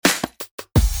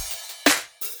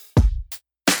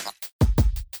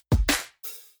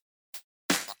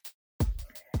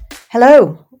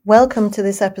Hello, welcome to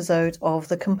this episode of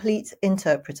The Complete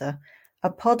Interpreter, a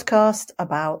podcast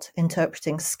about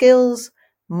interpreting skills,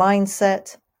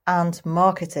 mindset, and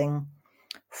marketing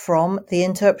from The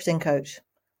Interpreting Coach.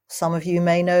 Some of you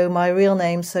may know my real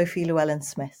name, Sophie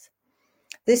Llewellyn-Smith.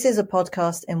 This is a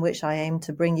podcast in which I aim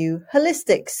to bring you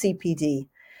holistic CPD,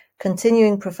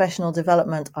 continuing professional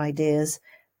development ideas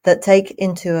that take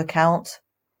into account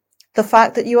the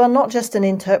fact that you are not just an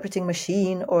interpreting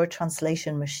machine or a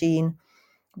translation machine,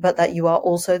 but that you are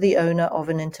also the owner of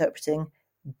an interpreting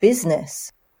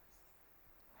business.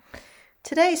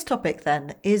 Today's topic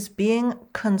then is being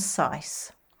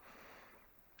concise.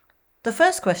 The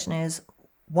first question is,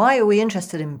 why are we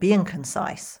interested in being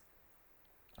concise?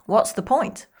 What's the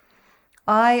point?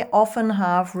 I often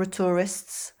have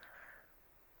rhetorists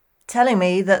telling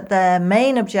me that their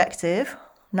main objective,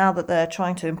 now that they're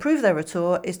trying to improve their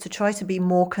rhetoric, is to try to be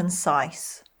more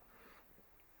concise.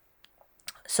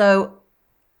 So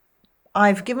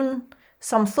I've given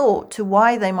some thought to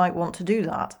why they might want to do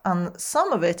that, and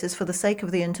some of it is for the sake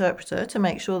of the interpreter, to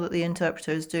make sure that the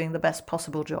interpreter is doing the best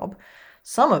possible job.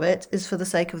 Some of it is for the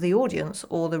sake of the audience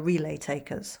or the relay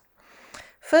takers.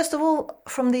 First of all,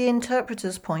 from the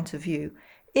interpreter's point of view,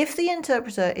 if the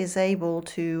interpreter is able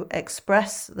to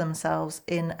express themselves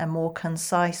in a more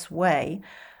concise way,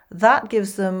 that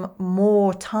gives them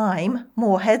more time,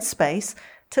 more headspace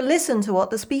to listen to what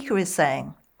the speaker is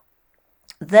saying.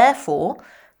 Therefore,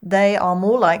 they are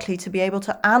more likely to be able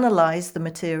to analyze the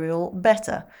material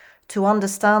better, to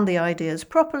understand the ideas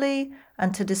properly,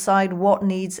 and to decide what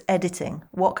needs editing,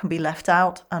 what can be left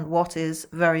out, and what is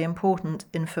very important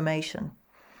information.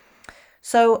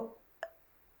 So,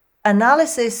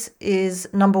 analysis is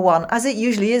number one, as it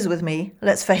usually is with me.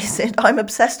 Let's face it, I'm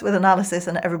obsessed with analysis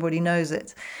and everybody knows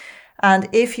it. And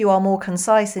if you are more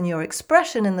concise in your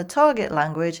expression in the target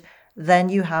language, then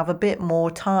you have a bit more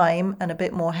time and a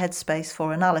bit more headspace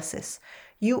for analysis.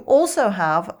 You also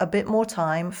have a bit more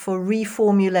time for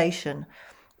reformulation.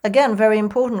 Again, very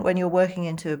important when you're working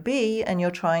into a B and you're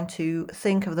trying to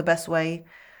think of the best way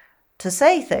to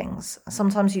say things.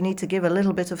 Sometimes you need to give a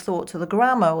little bit of thought to the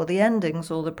grammar or the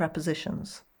endings or the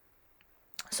prepositions.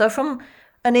 So from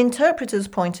an interpreter's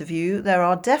point of view, there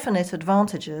are definite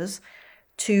advantages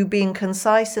to being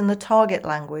concise in the target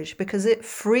language because it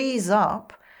frees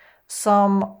up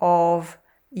some of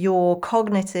your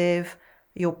cognitive,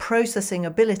 your processing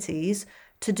abilities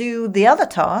to do the other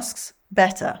tasks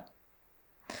better.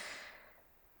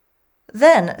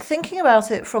 Then, thinking about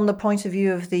it from the point of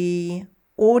view of the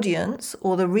audience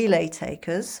or the relay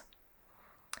takers,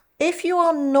 if you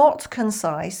are not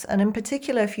concise, and in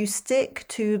particular if you stick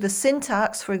to the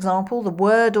syntax, for example, the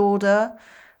word order,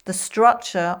 the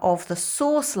structure of the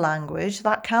source language,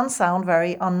 that can sound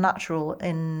very unnatural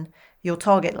in your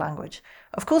target language.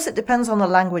 Of course, it depends on the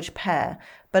language pair,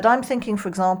 but I'm thinking, for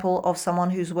example, of someone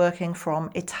who's working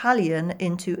from Italian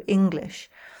into English.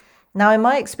 Now, in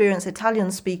my experience,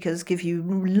 Italian speakers give you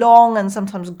long and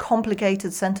sometimes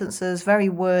complicated sentences, very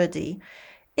wordy.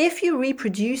 If you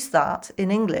reproduce that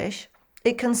in English,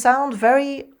 it can sound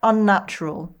very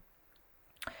unnatural.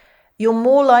 You're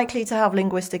more likely to have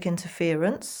linguistic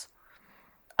interference.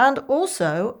 And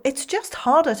also, it's just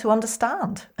harder to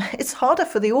understand. It's harder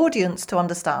for the audience to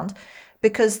understand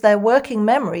because their working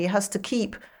memory has to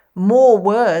keep more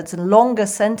words and longer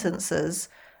sentences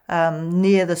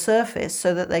near the surface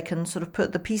so that they can sort of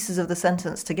put the pieces of the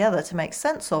sentence together to make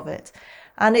sense of it.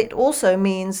 And it also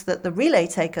means that the relay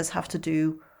takers have to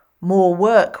do more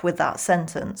work with that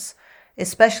sentence,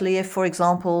 especially if, for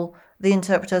example, the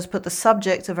interpreters put the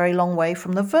subject a very long way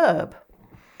from the verb.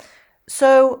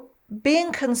 So,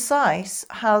 being concise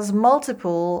has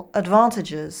multiple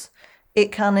advantages.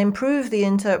 It can improve the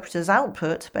interpreter's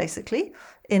output, basically,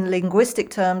 in linguistic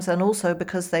terms and also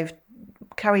because they've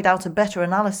carried out a better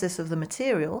analysis of the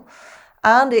material.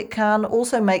 And it can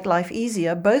also make life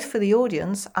easier, both for the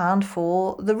audience and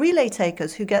for the relay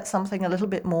takers who get something a little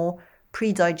bit more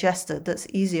pre-digested that's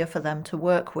easier for them to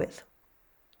work with.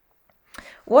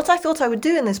 What I thought I would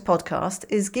do in this podcast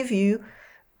is give you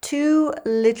two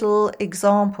little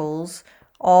examples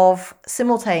of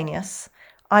simultaneous.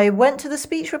 I went to the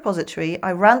speech repository.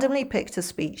 I randomly picked a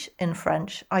speech in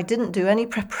French. I didn't do any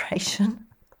preparation.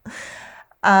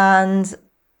 And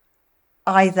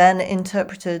I then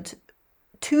interpreted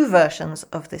two versions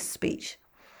of this speech.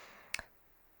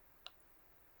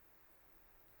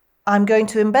 I'm going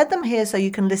to embed them here so you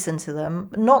can listen to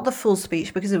them, not the full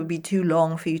speech because it would be too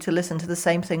long for you to listen to the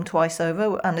same thing twice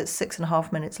over, and it's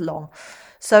 6.5 minutes long.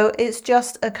 So it's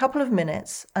just a couple of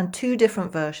minutes and two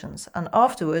different versions. And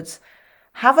afterwards,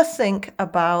 have a think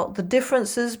about the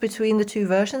differences between the two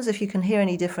versions, if you can hear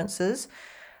any differences.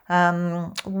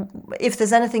 If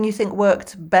there's anything you think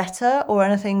worked better or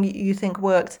anything you think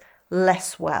worked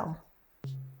less well.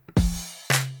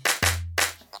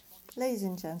 Ladies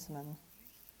and gentlemen,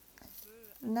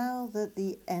 now that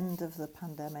the end of the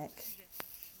pandemic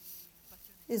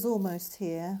is almost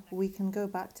here, we can go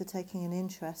back to taking an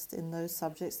interest in those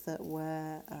subjects that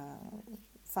were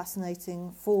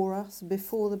fascinating for us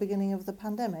before the beginning of the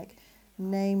pandemic,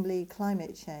 namely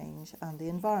climate change and the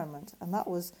environment. And that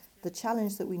was the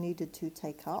challenge that we needed to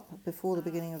take up before the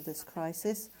beginning of this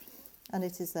crisis, and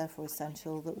it is therefore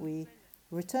essential that we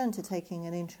return to taking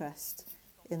an interest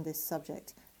in this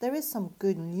subject. There is some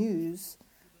good news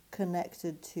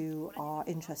connected to our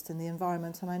interest in the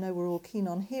environment, and I know we're all keen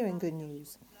on hearing good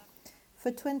news.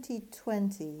 For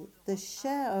 2020, the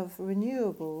share of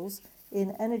renewables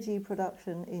in energy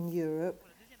production in Europe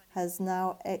has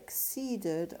now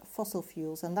exceeded fossil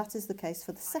fuels, and that is the case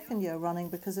for the second year running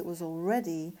because it was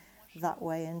already that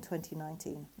way in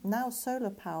 2019. Now solar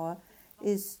power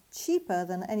is cheaper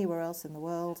than anywhere else in the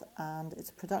world, and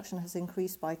its production has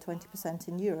increased by 20%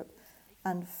 in Europe.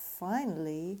 And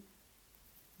finally,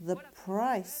 the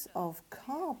price of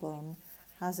carbon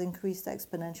has increased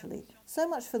exponentially. So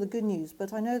much for the good news,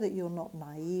 but I know that you're not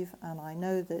naive, and I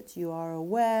know that you are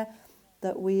aware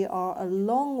that we are a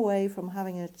long way from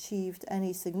having achieved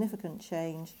any significant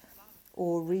change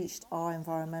or reached our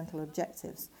environmental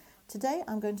objectives. Today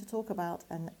I'm going to talk about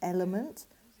an element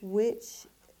which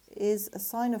is a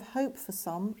sign of hope for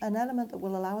some, an element that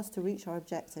will allow us to reach our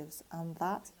objectives, and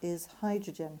that is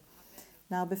hydrogen.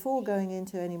 Now, before going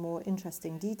into any more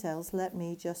interesting details, let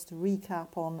me just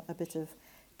recap on a bit of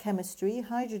chemistry.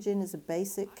 Hydrogen is a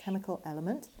basic chemical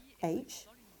element, H,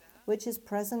 which is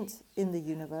present in the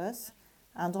universe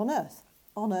and on Earth.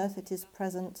 On Earth, it is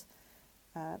present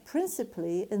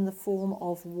principally in the form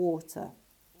of water.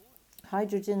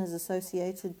 Hydrogen is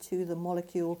associated to the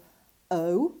molecule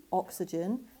O,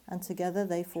 oxygen, and together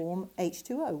they form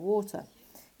H2O, water.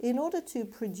 In order to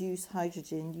produce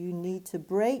hydrogen, you need to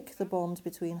break the bond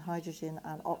between hydrogen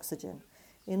and oxygen.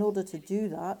 In order to do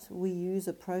that, we use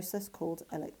a process called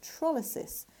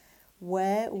electrolysis,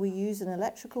 where we use an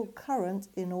electrical current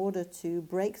in order to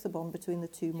break the bond between the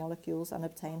two molecules and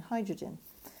obtain hydrogen.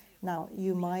 Now,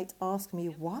 you might ask me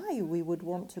why we would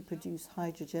want to produce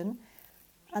hydrogen,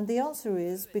 and the answer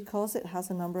is because it has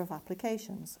a number of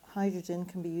applications. Hydrogen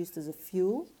can be used as a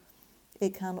fuel.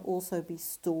 It can also be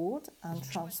stored and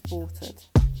transported.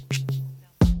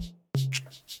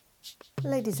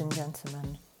 Ladies and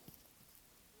gentlemen,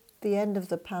 the end of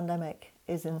the pandemic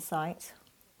is in sight.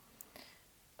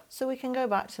 So we can go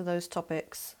back to those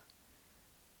topics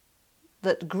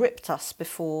that gripped us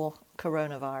before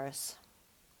coronavirus: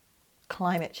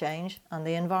 climate change and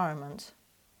the environment.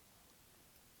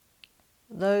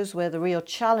 Those were the real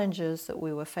challenges that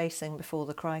we were facing before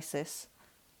the crisis.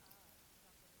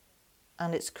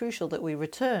 And it's crucial that we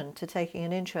return to taking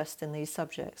an interest in these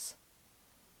subjects.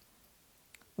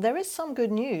 There is some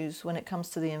good news when it comes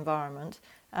to the environment,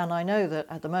 and I know that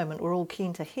at the moment we're all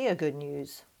keen to hear good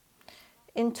news.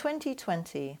 In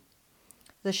 2020,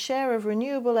 the share of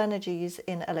renewable energies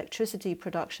in electricity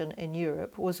production in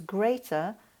Europe was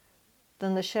greater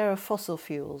than the share of fossil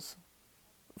fuels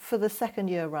for the second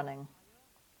year running.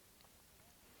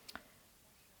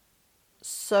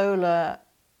 Solar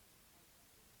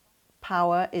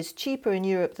power is cheaper in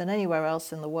Europe than anywhere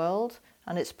else in the world,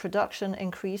 and its production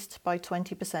increased by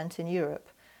 20% in Europe.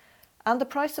 And the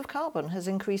price of carbon has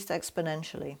increased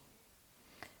exponentially.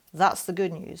 That's the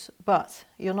good news, but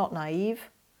you're not naive.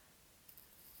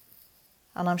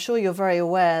 And I'm sure you're very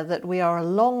aware that we are a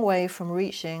long way from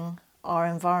reaching our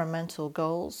environmental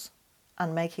goals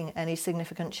and making any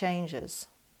significant changes.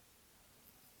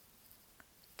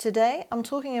 Today, I'm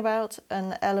talking about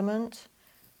an element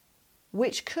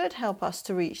which could help us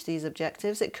to reach these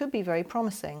objectives. It could be very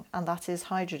promising, and that is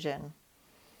hydrogen.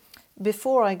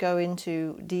 Before I go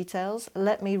into details,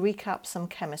 let me recap some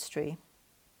chemistry.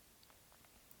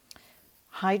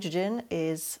 Hydrogen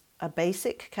is a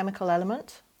basic chemical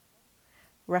element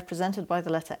represented by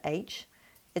the letter H.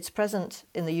 It's present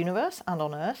in the universe and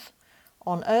on Earth.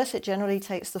 On Earth, it generally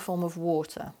takes the form of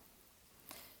water.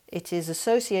 It is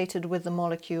associated with the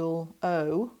molecule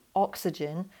O,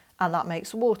 oxygen, and that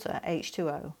makes water,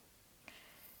 H2O.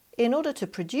 In order to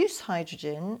produce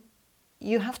hydrogen,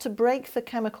 you have to break the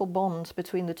chemical bond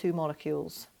between the two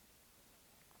molecules.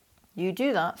 You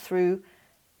do that through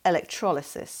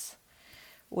electrolysis,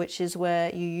 which is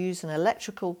where you use an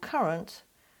electrical current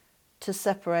to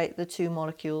separate the two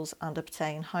molecules and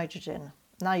obtain hydrogen.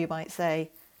 Now you might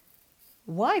say,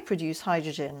 why produce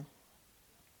hydrogen?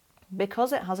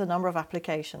 Because it has a number of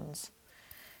applications.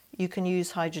 You can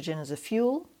use hydrogen as a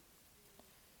fuel,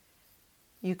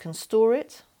 you can store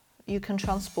it, you can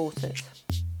transport it.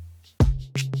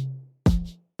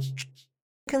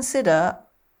 Consider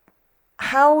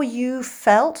how you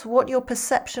felt, what your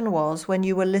perception was when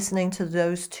you were listening to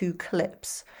those two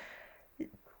clips.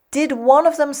 Did one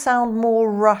of them sound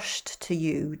more rushed to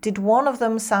you? Did one of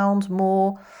them sound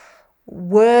more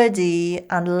wordy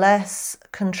and less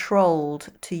controlled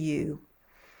to you?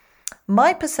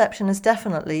 My perception is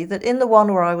definitely that in the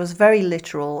one where I was very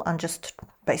literal and just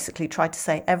basically tried to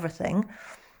say everything,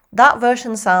 that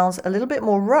version sounds a little bit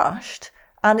more rushed,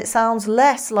 and it sounds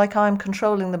less like I'm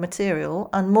controlling the material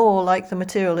and more like the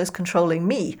material is controlling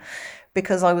me,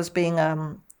 because I was being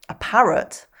a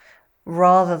parrot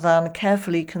rather than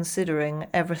carefully considering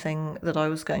everything that I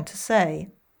was going to say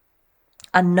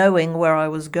and knowing where I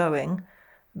was going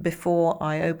before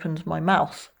I opened my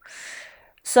mouth.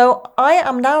 So I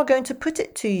am now going to put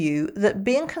it to you that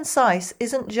being concise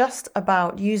isn't just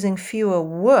about using fewer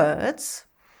words,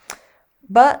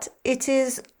 but it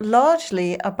is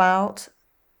largely about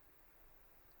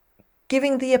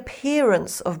giving the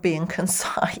appearance of being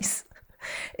concise.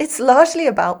 It's largely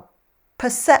about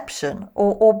perception,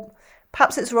 or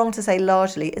perhaps it's wrong to say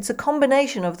largely. It's a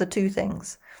combination of the two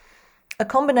things. A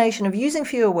combination of using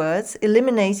fewer words,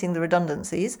 eliminating the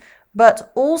redundancies,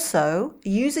 but also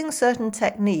using certain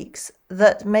techniques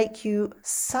that make you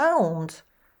sound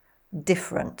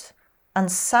different and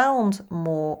sound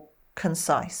more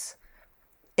concise,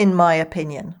 in my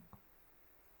opinion.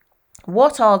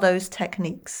 What are those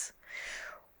techniques?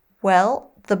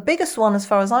 Well, the biggest one, as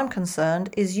far as I'm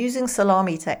concerned, is using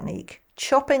salami technique,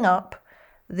 chopping up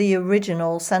the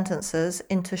original sentences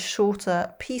into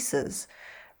shorter pieces.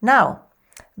 Now,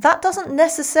 that doesn't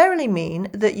necessarily mean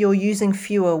that you're using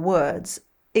fewer words.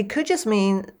 It could just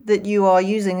mean that you are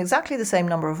using exactly the same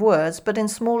number of words, but in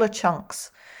smaller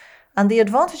chunks. And the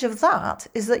advantage of that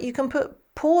is that you can put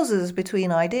pauses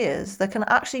between ideas. There can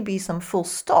actually be some full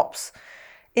stops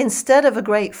instead of a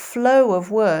great flow of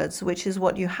words, which is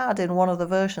what you had in one of the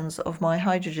versions of my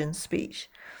hydrogen speech.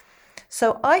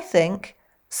 So I think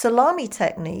salami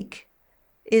technique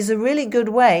is a really good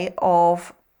way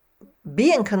of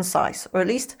being concise, or at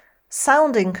least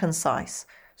sounding concise.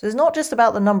 So it's not just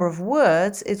about the number of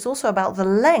words, it's also about the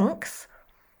length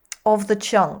of the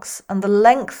chunks and the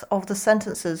length of the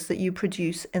sentences that you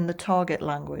produce in the target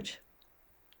language.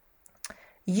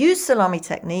 Use salami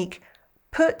technique.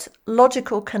 Put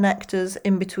logical connectors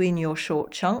in between your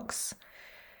short chunks.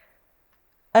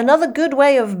 Another good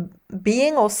way of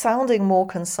being or sounding more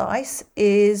concise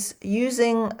is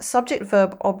using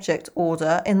subject-verb-object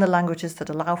order in the languages that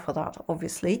allow for that,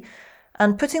 obviously,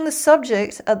 and putting the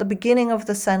subject at the beginning of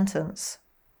the sentence,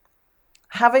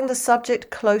 having the subject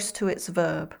close to its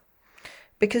verb.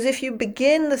 Because if you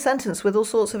begin the sentence with all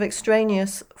sorts of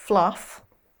extraneous fluff,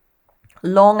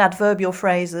 long adverbial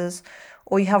phrases,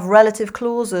 or you have relative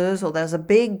clauses, or there's a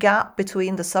big gap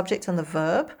between the subject and the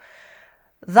verb,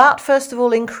 that first of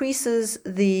all increases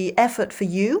the effort for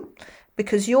you,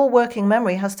 because your working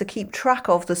memory has to keep track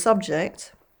of the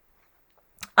subject.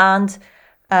 And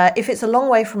if it's a long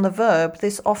way from the verb,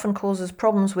 this often causes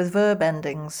problems with verb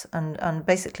endings and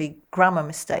basically grammar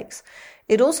mistakes.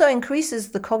 It also increases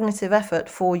the cognitive effort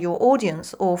for your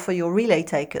audience or for your relay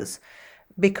takers,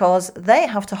 because they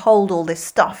have to hold all this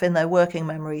stuff in their working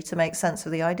memory to make sense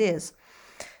of the ideas.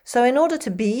 So in order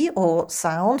to be or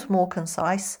sound more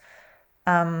concise,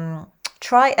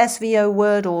 try SVO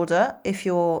word order if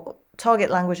your target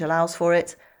language allows for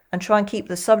it, and try and keep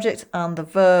the subject and the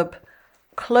verb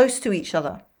close to each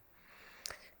other.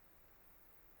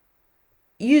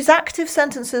 Use active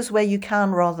sentences where you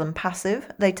can rather than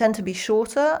passive. They tend to be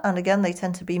shorter, and again, they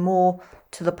tend to be more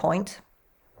to the point.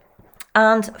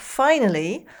 And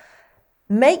finally,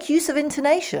 make use of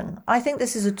intonation. I think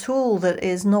this is a tool that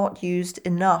is not used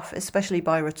enough, especially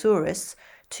by rhetorists,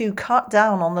 to cut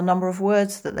down on the number of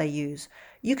words that they use.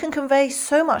 You can convey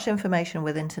so much information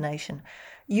with intonation.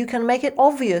 You can make it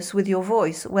obvious with your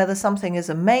voice whether something is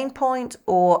a main point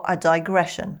or a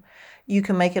digression. You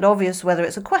can make it obvious whether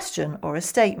it's a question or a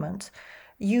statement.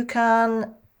 You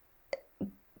can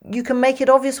make it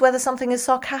obvious whether something is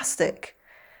sarcastic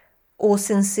or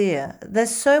sincere.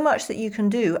 There's so much that you can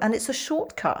do, and it's a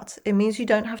shortcut. It means you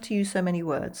don't have to use so many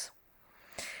words.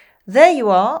 There you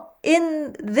are.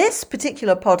 In this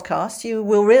particular podcast, you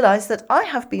will realize that I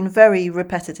have been very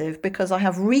repetitive because I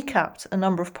have recapped a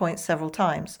number of points several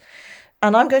times.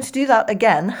 And I'm going to do that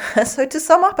again. So to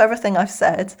sum up everything I've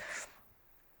said,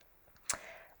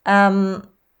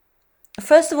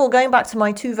 first of all, going back to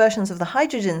my two versions of the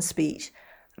hydrogen speech,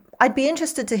 I'd be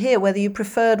interested to hear whether you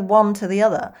preferred one to the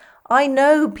other. I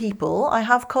know people, I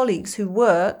have colleagues who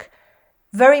work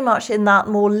very much in that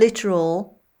more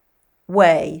literal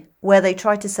way, where they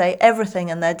try to say everything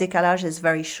and their décalage is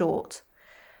very short.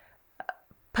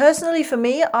 Personally, for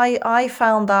me, I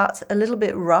found that a little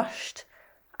bit rushed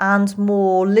and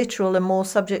more literal and more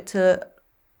subject to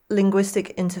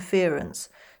linguistic interference.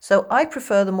 So I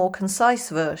prefer the more concise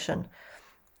version.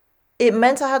 It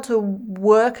meant I had to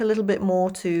work a little bit more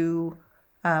to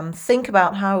think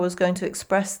about how I was going to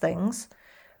express things.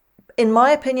 In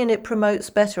my opinion, it promotes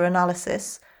better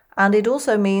analysis, and it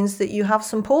also means that you have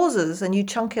some pauses and you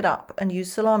chunk it up and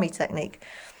use salami technique.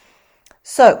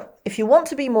 So, if you want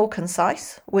to be more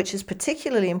concise, which is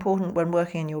particularly important when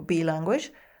working in your B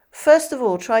language, first of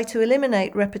all, try to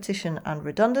eliminate repetition and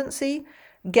redundancy,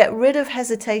 get rid of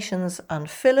hesitations and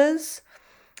fillers,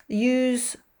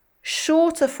 use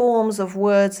shorter forms of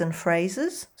words and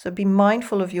phrases, so be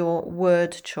mindful of your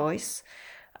word choice,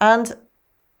 and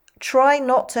try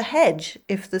not to hedge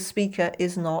if the speaker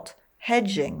is not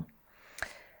hedging.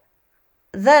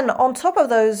 Then, on top of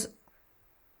those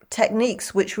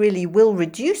techniques which really will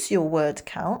reduce your word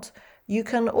count, you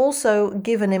can also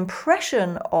give an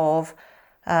impression of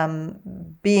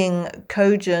being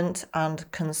cogent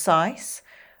and concise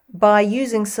by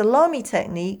using salami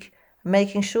technique,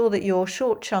 making sure that your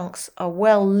short chunks are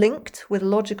well linked with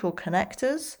logical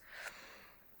connectors,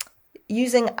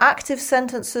 using active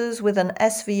sentences with an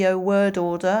SVO word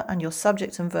order and your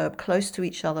subject and verb close to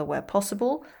each other where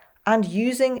possible, and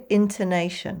using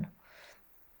intonation.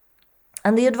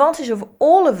 And the advantage of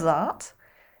all of that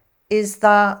is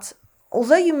that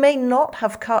although you may not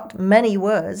have cut many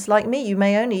words, like me, you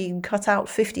may only cut out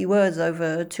 50 words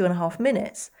over 2.5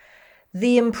 minutes,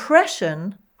 the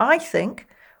impression, I think,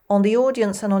 on the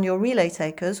audience and on your relay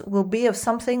takers will be of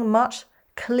something much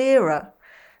clearer.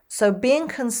 So being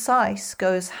concise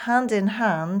goes hand in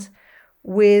hand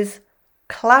with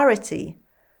clarity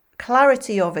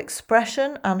of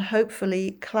expression and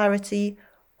hopefully clarity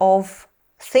of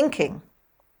thinking.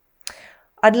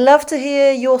 I'd love to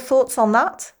hear your thoughts on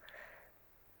that.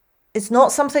 It's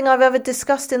not something I've ever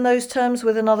discussed in those terms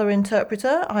with another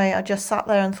interpreter. I just sat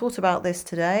there and thought about this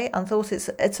today and thought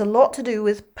it's a lot to do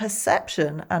with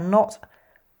perception and not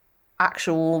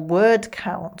actual word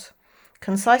count.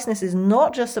 Conciseness is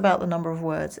not just about the number of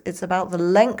words, it's about the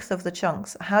length of the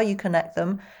chunks, how you connect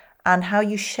them and how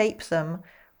you shape them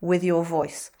with your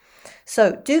voice.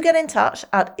 So do get in touch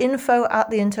at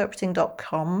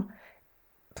info@theinterpreting.com.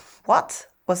 What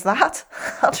was that?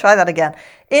 I'll try that again.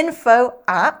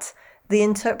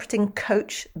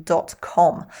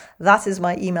 info@theinterpretingcoach.com. That is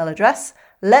my email address.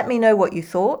 Let me know what you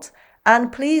thought,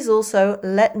 and please also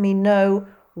let me know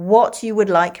what you would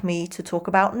like me to talk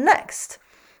about next.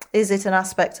 Is it an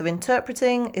aspect of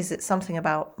interpreting? Is it something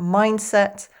about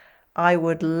mindset? I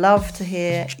would love to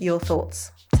hear your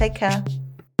thoughts. Take care.